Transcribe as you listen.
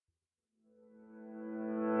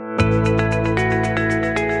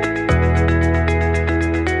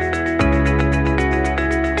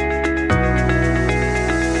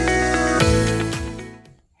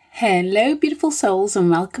Hello, beautiful souls,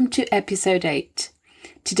 and welcome to episode 8.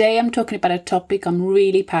 Today I'm talking about a topic I'm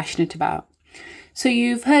really passionate about. So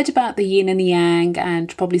you've heard about the yin and the yang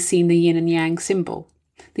and probably seen the yin and yang symbol.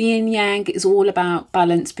 The yin and yang is all about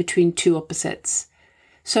balance between two opposites.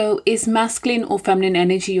 So is masculine or feminine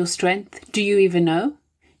energy your strength? Do you even know?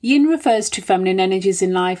 Yin refers to feminine energies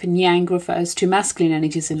in life and yang refers to masculine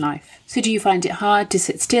energies in life. So do you find it hard to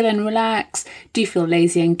sit still and relax? Do you feel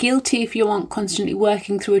lazy and guilty if you aren't constantly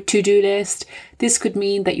working through a to-do list? This could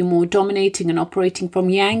mean that you're more dominating and operating from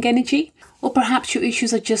yang energy. Or perhaps your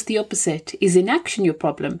issues are just the opposite. Is inaction your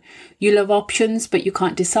problem? You love options but you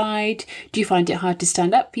can't decide. Do you find it hard to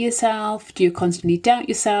stand up for yourself? Do you constantly doubt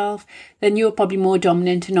yourself? Then you're probably more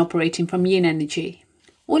dominant and operating from yin energy.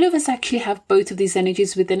 All of us actually have both of these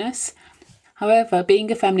energies within us. However, being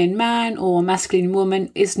a feminine man or a masculine woman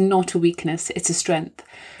is not a weakness, it's a strength.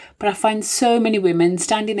 But I find so many women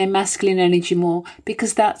standing their masculine energy more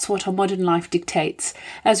because that's what our modern life dictates.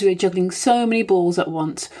 As we are juggling so many balls at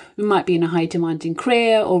once, we might be in a high demanding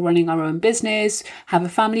career or running our own business, have a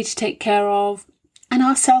family to take care of, and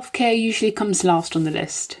our self-care usually comes last on the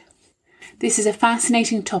list. This is a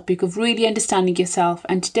fascinating topic of really understanding yourself,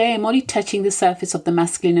 and today I'm only touching the surface of the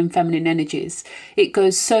masculine and feminine energies. It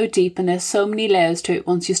goes so deep and there's so many layers to it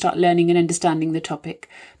once you start learning and understanding the topic.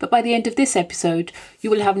 But by the end of this episode, you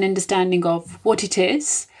will have an understanding of what it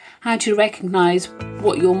is, how to recognise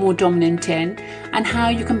what you're more dominant in, and how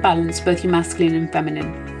you can balance both your masculine and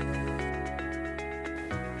feminine.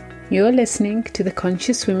 You're listening to the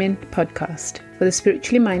Conscious Women podcast for the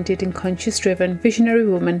spiritually minded and conscious-driven visionary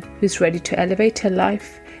woman who's ready to elevate her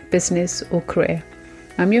life, business or career.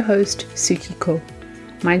 I'm your host, Suki Ko,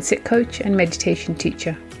 mindset coach and meditation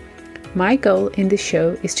teacher. My goal in this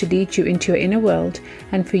show is to lead you into your inner world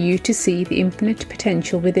and for you to see the infinite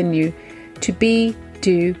potential within you to be,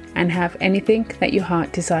 do and have anything that your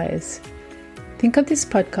heart desires. Think of this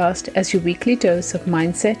podcast as your weekly dose of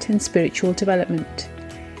mindset and spiritual development.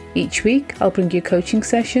 Each week, I'll bring you coaching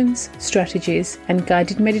sessions, strategies, and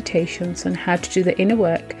guided meditations on how to do the inner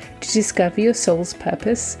work to discover your soul's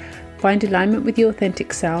purpose, find alignment with your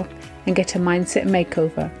authentic self, and get a mindset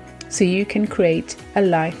makeover so you can create a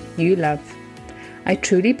life you love. I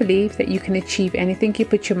truly believe that you can achieve anything you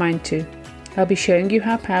put your mind to. I'll be showing you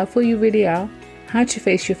how powerful you really are, how to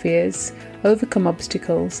face your fears, overcome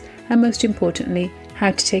obstacles, and most importantly,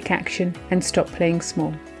 how to take action and stop playing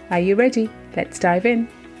small. Are you ready? Let's dive in.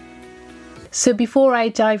 So before I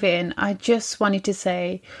dive in, I just wanted to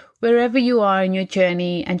say, wherever you are in your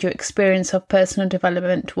journey and your experience of personal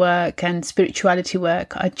development work and spirituality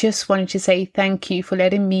work, I just wanted to say thank you for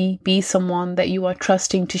letting me be someone that you are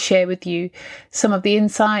trusting to share with you some of the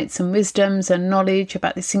insights and wisdoms and knowledge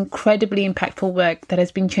about this incredibly impactful work that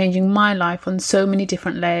has been changing my life on so many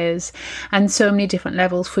different layers and so many different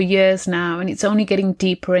levels for years now, and it's only getting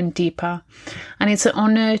deeper and deeper. And it's an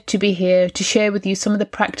honor to be here to share with you some of the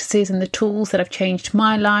practices and the tools that have changed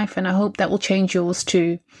my life, and I hope that will change yours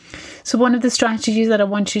too. So one of the strategies that I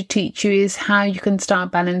want to teach you is how you can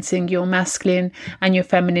start balancing your masculine and your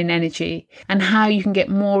feminine energy and how you can get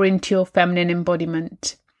more into your feminine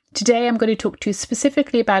embodiment. Today I'm going to talk to you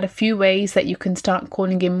specifically about a few ways that you can start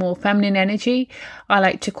calling in more feminine energy. I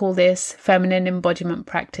like to call this feminine embodiment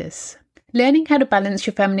practice. Learning how to balance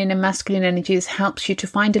your feminine and masculine energies helps you to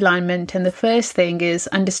find alignment, and the first thing is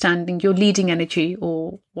understanding your leading energy,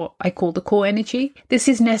 or what I call the core energy. This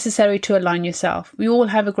is necessary to align yourself. We all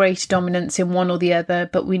have a great dominance in one or the other,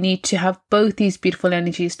 but we need to have both these beautiful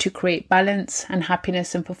energies to create balance and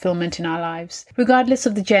happiness and fulfillment in our lives. Regardless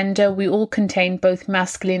of the gender, we all contain both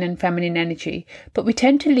masculine and feminine energy, but we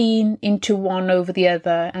tend to lean into one over the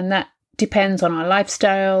other, and that depends on our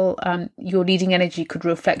lifestyle. Your leading energy could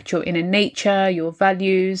reflect your inner nature, your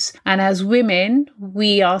values. And as women,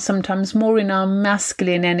 we are sometimes more in our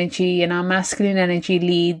masculine energy, and our masculine energy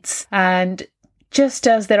leads. And just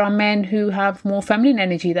as there are men who have more feminine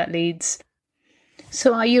energy that leads.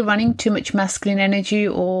 So are you running too much masculine energy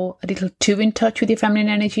or a little too in touch with your feminine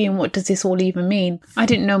energy? And what does this all even mean? I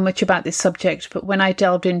didn't know much about this subject, but when I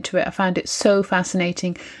delved into it, I found it so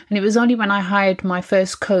fascinating. And it was only when I hired my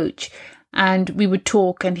first coach and we would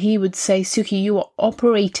talk and he would say, Suki, you are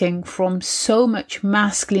operating from so much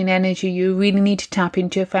masculine energy. You really need to tap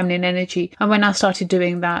into your feminine energy. And when I started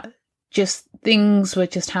doing that, just things were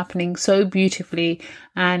just happening so beautifully.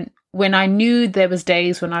 And when I knew there was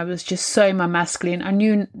days when I was just so in my masculine, I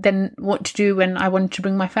knew then what to do when I wanted to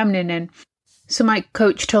bring my feminine in. So my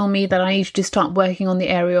coach told me that I needed to start working on the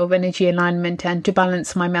area of energy alignment and to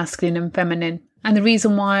balance my masculine and feminine. And the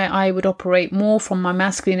reason why I would operate more from my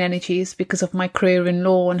masculine energy is because of my career in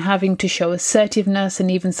law and having to show assertiveness and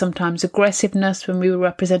even sometimes aggressiveness when we were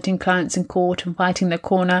representing clients in court and fighting their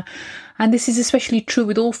corner. And this is especially true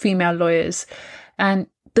with all female lawyers. And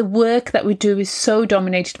the work that we do is so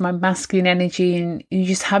dominated by masculine energy, and you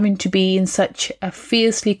just having to be in such a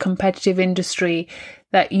fiercely competitive industry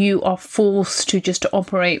that you are forced to just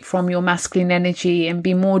operate from your masculine energy and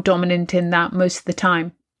be more dominant in that most of the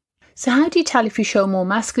time. So how do you tell if you show more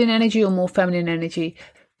masculine energy or more feminine energy?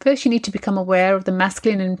 First, you need to become aware of the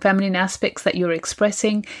masculine and feminine aspects that you're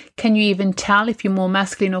expressing. Can you even tell if you're more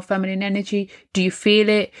masculine or feminine energy? Do you feel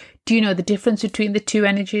it? Do you know the difference between the two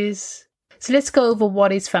energies? So let's go over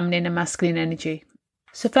what is feminine and masculine energy.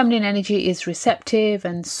 So feminine energy is receptive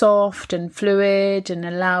and soft and fluid and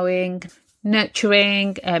allowing,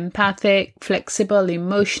 nurturing, empathic, flexible,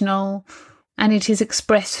 emotional, and it is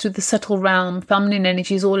expressed through the subtle realm. Feminine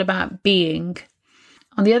energy is all about being.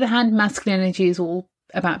 On the other hand, masculine energy is all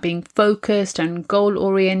about being focused and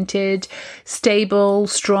goal-oriented, stable,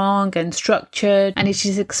 strong and structured, and it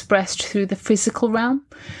is expressed through the physical realm.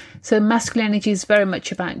 So masculine energy is very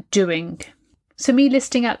much about doing. So me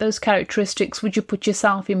listing out those characteristics, would you put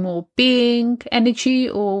yourself in more being energy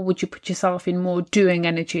or would you put yourself in more doing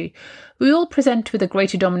energy? We all present with a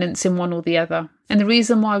greater dominance in one or the other. And the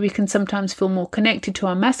reason why we can sometimes feel more connected to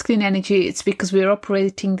our masculine energy, it's because we're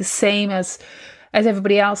operating the same as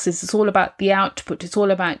everybody else is. It's all about the output. It's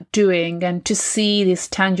all about doing and to see this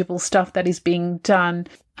tangible stuff that is being done.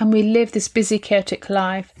 And we live this busy, chaotic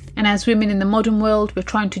life. And as women in the modern world, we're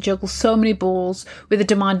trying to juggle so many balls with a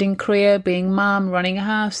demanding career, being mum, running a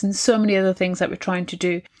house, and so many other things that we're trying to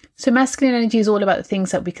do. So masculine energy is all about the things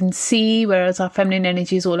that we can see, whereas our feminine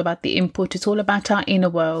energy is all about the input. It's all about our inner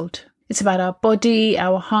world. It's about our body,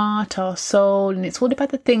 our heart, our soul, and it's all about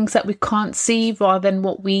the things that we can't see rather than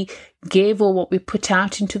what we give or what we put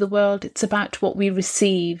out into the world. It's about what we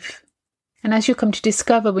receive. And as you come to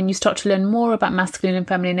discover, when you start to learn more about masculine and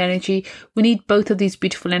feminine energy, we need both of these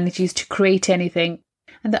beautiful energies to create anything.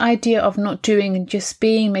 And the idea of not doing and just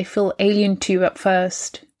being may feel alien to you at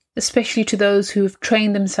first, especially to those who have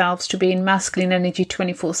trained themselves to be in masculine energy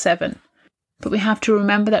 24/7. But we have to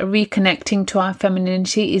remember that reconnecting to our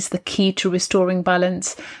femininity is the key to restoring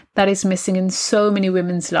balance that is missing in so many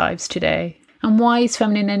women's lives today. And why is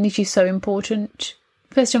feminine energy so important?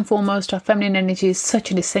 First and foremost, our feminine energy is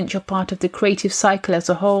such an essential part of the creative cycle as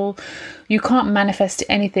a whole. You can't manifest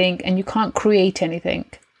anything and you can't create anything.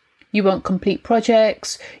 You won't complete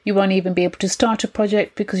projects. You won't even be able to start a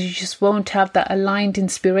project because you just won't have that aligned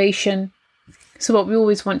inspiration. So what we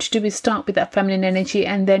always want to do is start with that feminine energy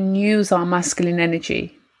and then use our masculine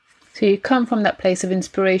energy. So you come from that place of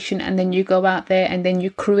inspiration and then you go out there and then you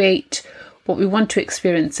create what we want to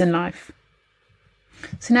experience in life.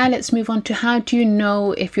 So now let's move on to how do you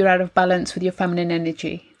know if you're out of balance with your feminine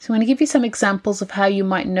energy. So I'm going to give you some examples of how you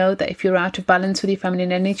might know that if you're out of balance with your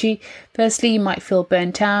feminine energy. Firstly, you might feel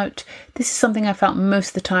burnt out. This is something I felt most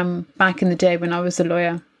of the time back in the day when I was a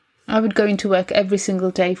lawyer. I would go into work every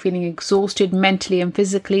single day feeling exhausted mentally and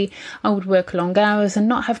physically. I would work long hours and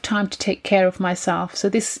not have time to take care of myself. So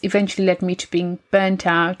this eventually led me to being burnt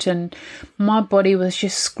out, and my body was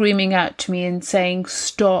just screaming out to me and saying,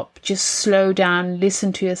 stop, just slow down,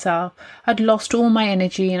 listen to yourself. I'd lost all my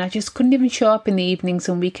energy and I just couldn't even show up in the evenings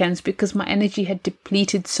and weekends because my energy had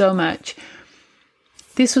depleted so much.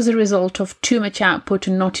 This was a result of too much output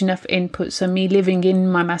and not enough input, so me living in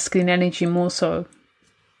my masculine energy more so.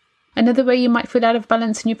 Another way you might feel out of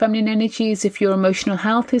balance in your feminine energy is if your emotional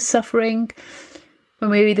health is suffering, when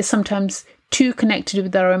we're either sometimes too connected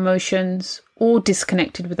with our emotions or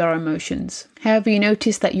disconnected with our emotions. However, you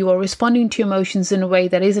notice that you are responding to your emotions in a way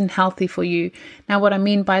that isn't healthy for you. Now, what I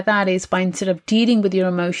mean by that is by instead of dealing with your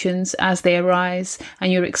emotions as they arise and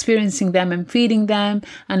you're experiencing them and feeling them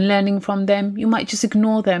and learning from them, you might just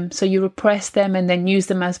ignore them. So you repress them and then use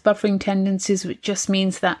them as buffering tendencies, which just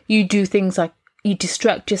means that you do things like you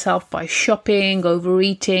distract yourself by shopping,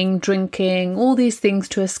 overeating, drinking, all these things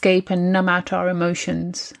to escape and numb out our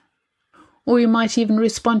emotions. Or you might even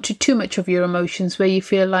respond to too much of your emotions where you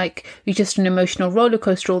feel like you're just an emotional roller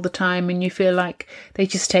coaster all the time and you feel like they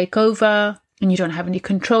just take over and you don't have any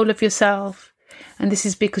control of yourself. And this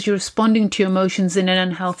is because you're responding to your emotions in an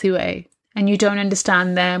unhealthy way and you don't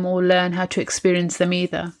understand them or learn how to experience them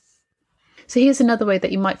either. So here's another way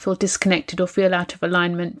that you might feel disconnected or feel out of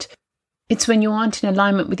alignment. It's when you aren't in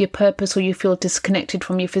alignment with your purpose or you feel disconnected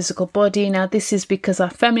from your physical body. Now, this is because our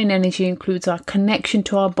feminine energy includes our connection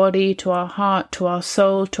to our body, to our heart, to our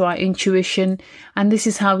soul, to our intuition, and this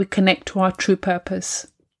is how we connect to our true purpose.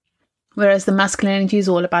 Whereas the masculine energy is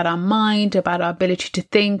all about our mind, about our ability to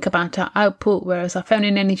think, about our output, whereas our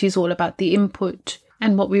feminine energy is all about the input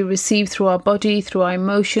and what we receive through our body, through our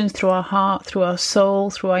emotions, through our heart, through our soul,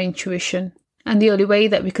 through our intuition. And the only way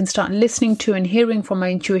that we can start listening to and hearing from our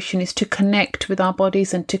intuition is to connect with our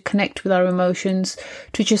bodies and to connect with our emotions,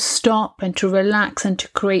 to just stop and to relax and to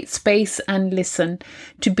create space and listen,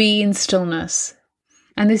 to be in stillness.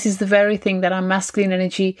 And this is the very thing that our masculine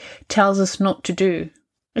energy tells us not to do.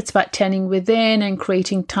 It's about turning within and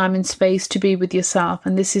creating time and space to be with yourself.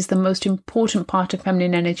 And this is the most important part of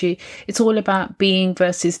feminine energy. It's all about being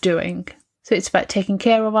versus doing. So it's about taking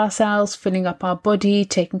care of ourselves, filling up our body,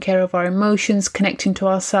 taking care of our emotions, connecting to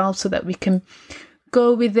ourselves so that we can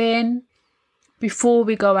go within before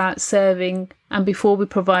we go out serving and before we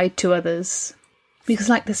provide to others. Because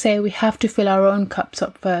like they say, we have to fill our own cups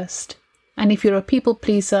up first. And if you're a people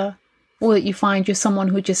pleaser, or that you find you're someone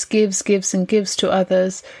who just gives and gives to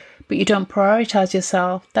others, but you don't prioritize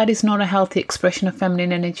yourself, that is not a healthy expression of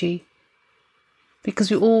feminine energy.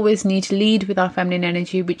 Because we always need to lead with our feminine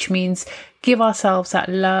energy, which means give ourselves that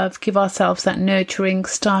love, give ourselves that nurturing,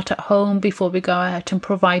 start at home before we go out and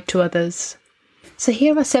provide to others. So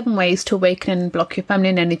here are 7 ways to awaken and block your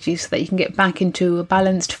feminine energy so that you can get back into a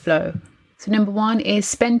balanced flow. So number 1 is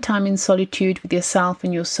spend time in solitude with yourself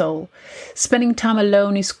and your soul. Spending time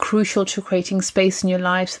alone is crucial to creating space in your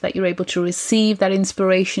life so that you're able to receive that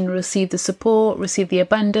inspiration, receive the support, receive the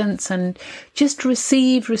abundance, and just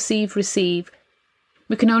receive.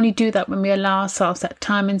 We can only do that when we allow ourselves that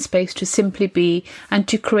time and space to simply be and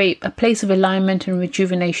to create a place of alignment and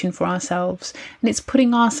rejuvenation for ourselves. And it's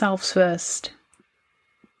putting ourselves first.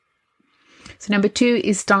 So number 2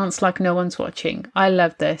 is dance like no one's watching. I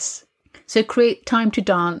love this. So create time to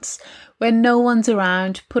dance when no one's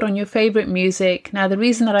around. Put on your favorite music. Now, the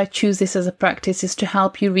reason that I choose this as a practice is to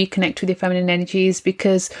help you reconnect with your feminine energies,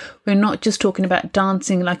 because we're not just talking about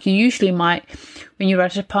dancing like you usually might when you're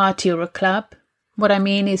at a party or a club. What I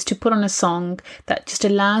mean is to put on a song that just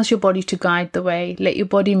allows your body to guide the way. Let your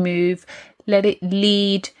body move. Let it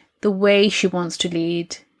lead the way she wants to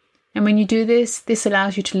lead. And when you do this, this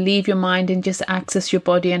allows you to leave your mind and just access your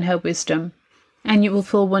body and her wisdom. And you will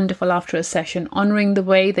feel wonderful after a session, honouring the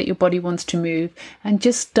way that your body wants to move, and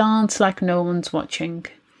just dance like no one's watching.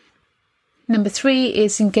 Number 3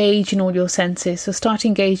 is engage in all your senses. So start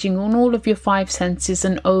engaging on all of your 5 senses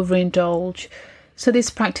and overindulge. So this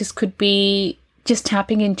practice could be just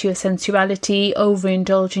tapping into your sensuality,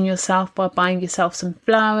 overindulging yourself by buying yourself some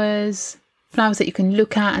flowers that you can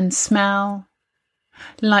look at and smell,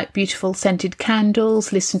 light beautiful scented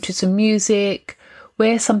candles, listen to some music,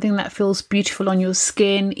 wear something that feels beautiful on your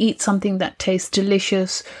skin, eat something that tastes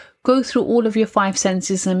delicious. Go through all of your 5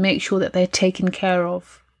 senses and make sure that they're taken care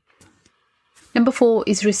of. Number 4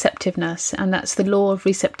 is receptiveness, and that's the law of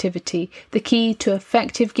receptivity. The key to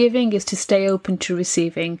effective giving is to stay open to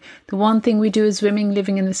receiving. The one thing we do as women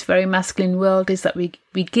living in this very masculine world is that we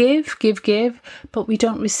give, but we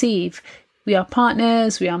don't receive. We are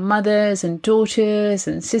partners, we are mothers and daughters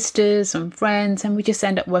and sisters and friends, and we just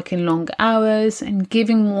end up working long hours and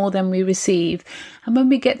giving more than we receive. And when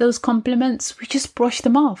we get those compliments, we just brush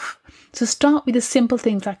them off. So start with the simple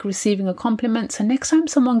things like receiving a compliment. So next time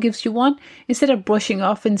someone gives you one, instead of brushing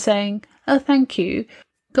off and saying, "Oh, thank you,"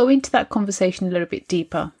 go into that conversation a little bit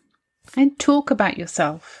deeper and talk about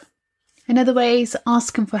yourself. Another way is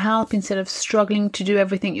asking for help instead of struggling to do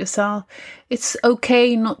everything yourself. It's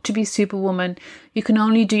okay not to be superwoman. You can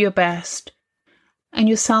only do your best. And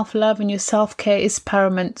your self-love and your self-care is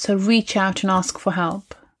paramount, so reach out and ask for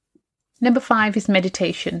help. Number 5 is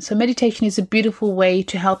meditation. So meditation is a beautiful way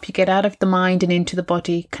to help you get out of the mind and into the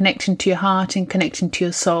body, connecting to your heart and connecting to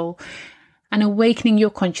your soul, and awakening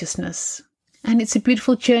your consciousness. And it's a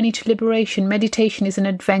beautiful journey to liberation. Meditation is an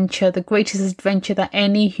adventure, the greatest adventure that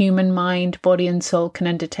any human mind, body and soul can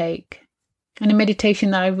undertake. And a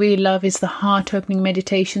meditation that I really love is the heart-opening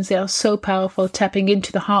meditations. They are so powerful, tapping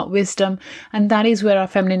into the heart wisdom, and that is where our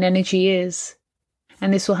feminine energy is.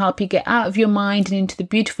 And this will help you get out of your mind and into the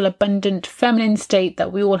beautiful, abundant, feminine state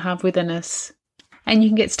that we all have within us. And you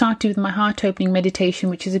can get started with my heart-opening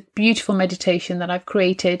meditation, which is a beautiful meditation that I've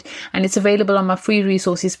created, and it's available on my free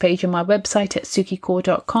resources page on my website at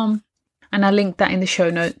sukikaur.com, and I'll link that in the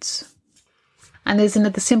show notes. And there's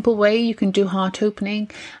another simple way you can do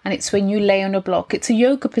heart-opening, and it's when you lay on a block. It's a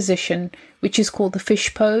yoga position, which is called the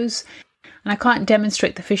fish pose, and I can't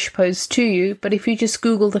demonstrate the fish pose to you, but if you just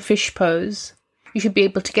Google the fish pose, you should be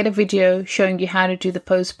able to get a video showing you how to do the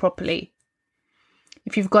pose properly.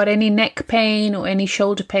 If you've got any neck pain or any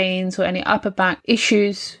shoulder pains or any upper back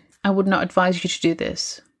issues, I would not advise you to do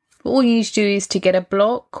this. All you need to do is to get a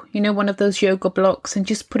block, one of those yoga blocks, and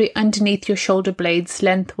just put it underneath your shoulder blades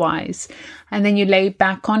lengthwise. And then you lay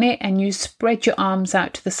back on it and you spread your arms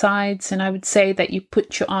out to the sides. And I would say that you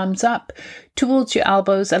put your arms up towards your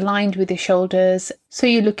elbows, aligned with your shoulders, so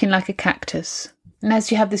you're looking like a cactus. And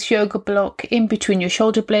as you have this yoga block in between your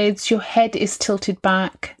shoulder blades, your head is tilted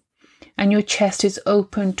back and your chest is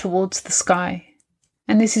open towards the sky.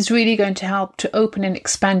 And this is really going to help to open and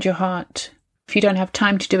expand your heart. If you don't have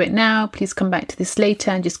time to do it now, please come back to this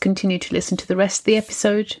later and just continue to listen to the rest of the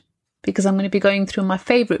episode, because I'm going to be going through my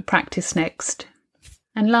favourite practice next.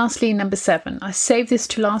 And lastly, number 7. I saved this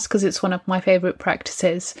to last because it's one of my favourite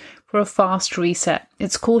practices for a fast reset.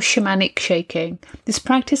 It's called shamanic shaking. This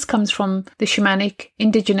practice comes from the shamanic,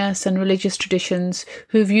 indigenous and religious traditions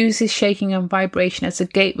who've used this shaking and vibration as a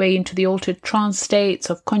gateway into the altered trance states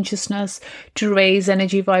of consciousness to raise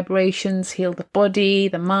energy vibrations, heal the body,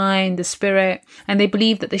 the mind, the spirit. And they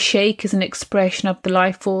believe that the shake is an expression of the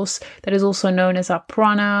life force that is also known as our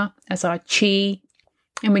prana, as our chi.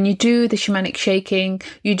 And when you do the shamanic shaking,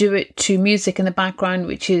 you do it to music in the background,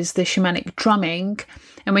 which is the shamanic drumming.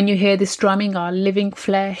 And when you hear this drumming, our living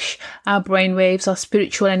flesh, our brainwaves, our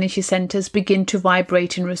spiritual energy centers begin to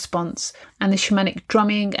vibrate in response. And the shamanic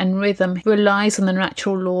drumming and rhythm relies on the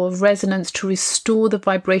natural law of resonance to restore the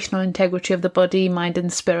vibrational integrity of the body, mind,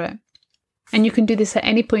 and spirit. And you can do this at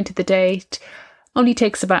any point of the day. It only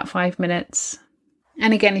takes about 5 minutes.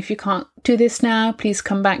 And again, if you can't do this now, please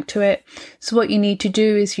come back to it. So what you need to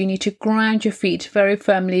do is you need to ground your feet very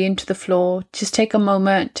firmly into the floor. Just take a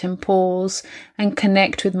moment and pause and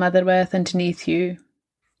connect with Mother Earth underneath you.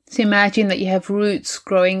 So imagine that you have roots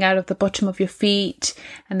growing out of the bottom of your feet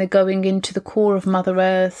and they're going into the core of Mother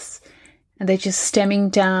Earth and they're just stemming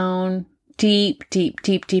down deep, deep,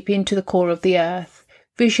 deep, deep into the core of the earth.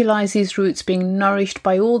 Visualize these roots being nourished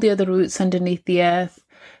by all the other roots underneath the earth.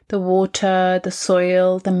 The water, the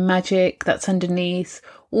soil, the magic that's underneath,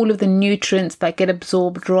 all of the nutrients that get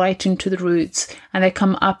absorbed right into the roots and they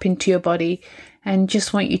come up into your body. And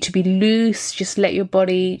just want you to be loose, just let your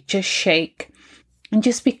body just shake and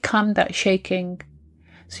just become that shaking.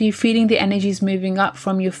 So you're feeling the energies moving up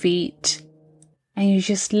from your feet and you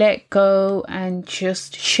just let go and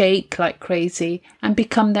just shake like crazy and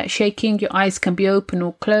become that shaking. Your eyes can be open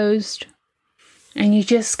or closed. And you're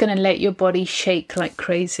just going to let your body shake like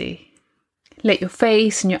crazy. Let your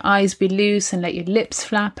face and your eyes be loose and let your lips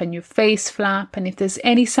flap and your face flap. And if there's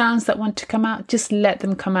any sounds that want to come out, just let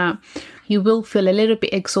them come out. You will feel a little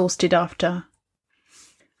bit exhausted after.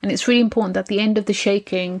 And it's really important that at the end of the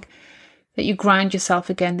shaking that you ground yourself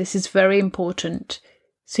again. This is very important.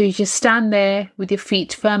 So you just stand there with your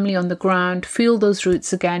feet firmly on the ground, feel those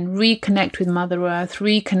roots again, reconnect with Mother Earth,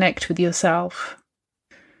 reconnect with yourself.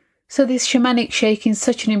 So this shamanic shaking is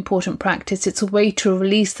such an important practice. It's a way to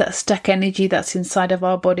release that stuck energy that's inside of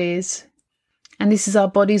our bodies. And this is our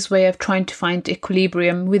body's way of trying to find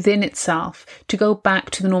equilibrium within itself, to go back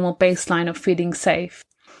to the normal baseline of feeling safe.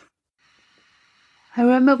 I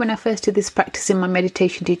remember when I first did this practice in my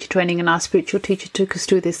meditation teacher training and our spiritual teacher took us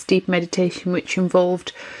through this deep meditation which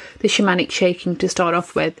involved the shamanic shaking to start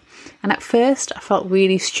off with. And at first I felt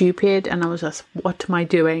really stupid and I was just, what am I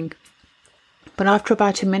doing? But after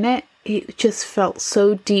about a minute, it just felt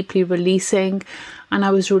so deeply releasing and I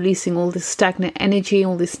was releasing all this stagnant energy,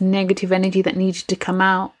 all this negative energy that needed to come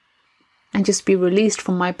out and just be released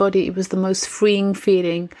from my body. It was the most freeing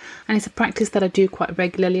feeling and it's a practice that I do quite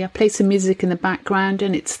regularly. I play some music in the background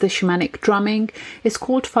and it's the shamanic drumming. It's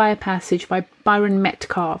called Fire Passage by Byron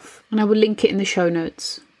Metcalf and I will link it in the show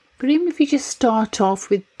notes. But even if you just start off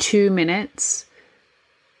with 2 minutes,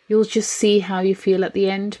 you'll just see how you feel at the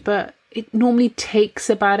end. But it normally takes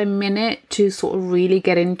about a minute to sort of really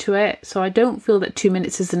get into it. So I don't feel that 2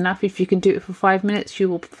 minutes is enough. If you can do it for 5 minutes, you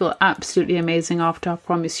will feel absolutely amazing after, I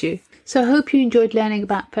promise you. So I hope you enjoyed learning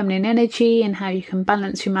about feminine energy and how you can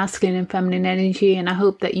balance your masculine and feminine energy. And I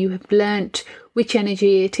hope that you have learnt which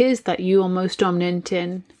energy it is that you are most dominant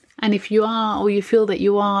in. And if you are, or you feel that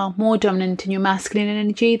you are more dominant in your masculine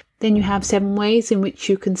energy, then you have 7 ways in which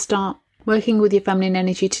you can start working with your feminine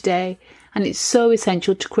energy today. And it's so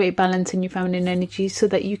essential to create balance in your feminine energy so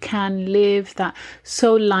that you can live that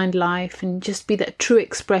soul-aligned life and just be that true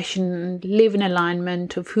expression and live in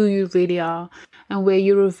alignment of who you really are, and where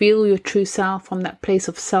you reveal your true self from that place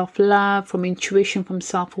of self-love, from intuition, from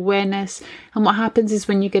self-awareness. And what happens is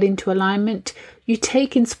when you get into alignment, you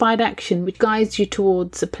take inspired action which guides you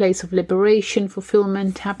towards a place of liberation,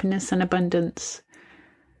 fulfillment, happiness and abundance.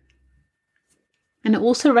 And I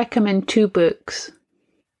also recommend 2 books.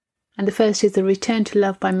 And the first is The Return to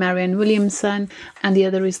Love by Marianne Williamson, and the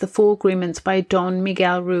other is The 4 Agreements by Don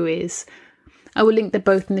Miguel Ruiz. I will link them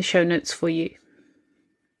both in the show notes for you.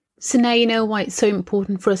 So now you know why it's so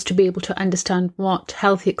important for us to be able to understand what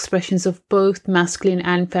healthy expressions of both masculine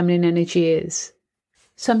and feminine energy is.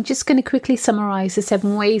 So I'm just going to quickly summarize the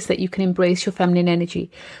 7 ways that you can embrace your feminine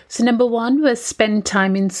energy. So number 1 was spend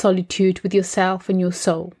time in solitude with yourself and your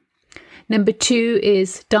soul. Number 2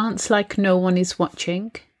 is dance like no one is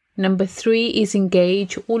watching. Number 3 is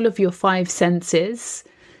engage all of your 5 senses.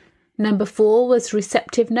 Number 4 was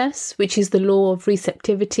receptiveness, which is the law of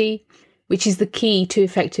receptivity, which is the key to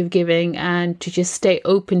effective giving and to just stay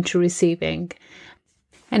open to receiving.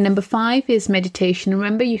 And number 5 is meditation.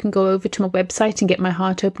 Remember, you can go over to my website and get my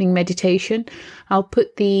heart-opening meditation. I'll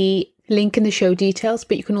put the link in the show details,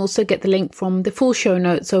 but you can also get the link from the full show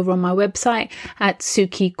notes over on my website at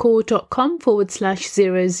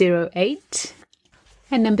sukikaur.com/008.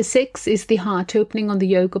 And number 6 is the heart opening on the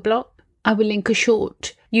yoga block. I will link a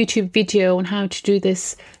short YouTube video on how to do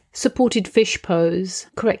this supported fish pose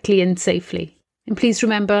correctly and safely. And please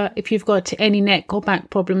remember, if you've got any neck or back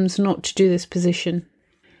problems, not to do this position.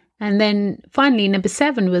 And then finally, number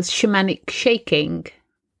 7 was shamanic shaking.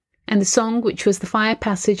 And the song, which was The Fire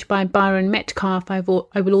Passage by Byron Metcalf, I will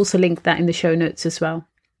also link that in the show notes as well.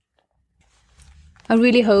 I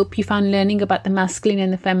really hope you found learning about the masculine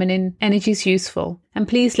and the feminine energies useful. And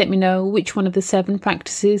please let me know which one of the 7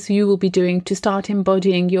 practices you will be doing to start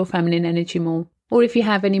embodying your feminine energy more. Or if you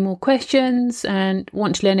have any more questions and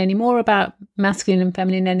want to learn any more about masculine and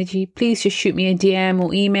feminine energy, please just shoot me a DM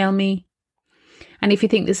or email me. And if you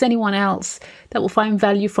think there's anyone else that will find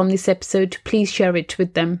value from this episode, please share it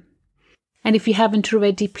with them. And if you haven't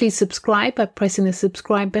already, please subscribe by pressing the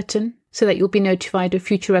subscribe button so that you'll be notified of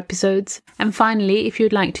future episodes. And finally, if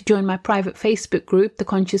you'd like to join my private Facebook group, the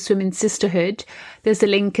Conscious Women Sisterhood, there's a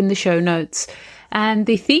link in the show notes. And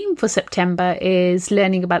the theme for September is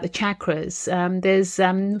learning about the chakras. There's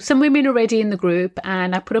some women already in the group,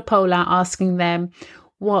 and I put a poll out asking them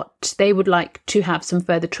what they would like to have some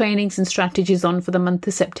further trainings and strategies on for the month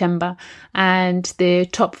of September. And the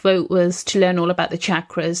top vote was to learn all about the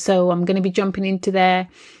chakras. So I'm going to be jumping into there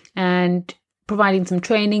and providing some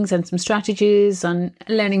trainings and some strategies on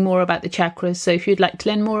learning more about the chakras. So if you'd like to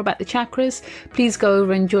learn more about the chakras, please go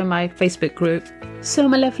over and join my Facebook group. So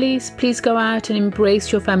my lovelies, please go out and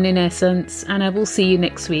embrace your feminine essence, and I will see you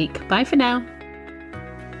next week. Bye for now.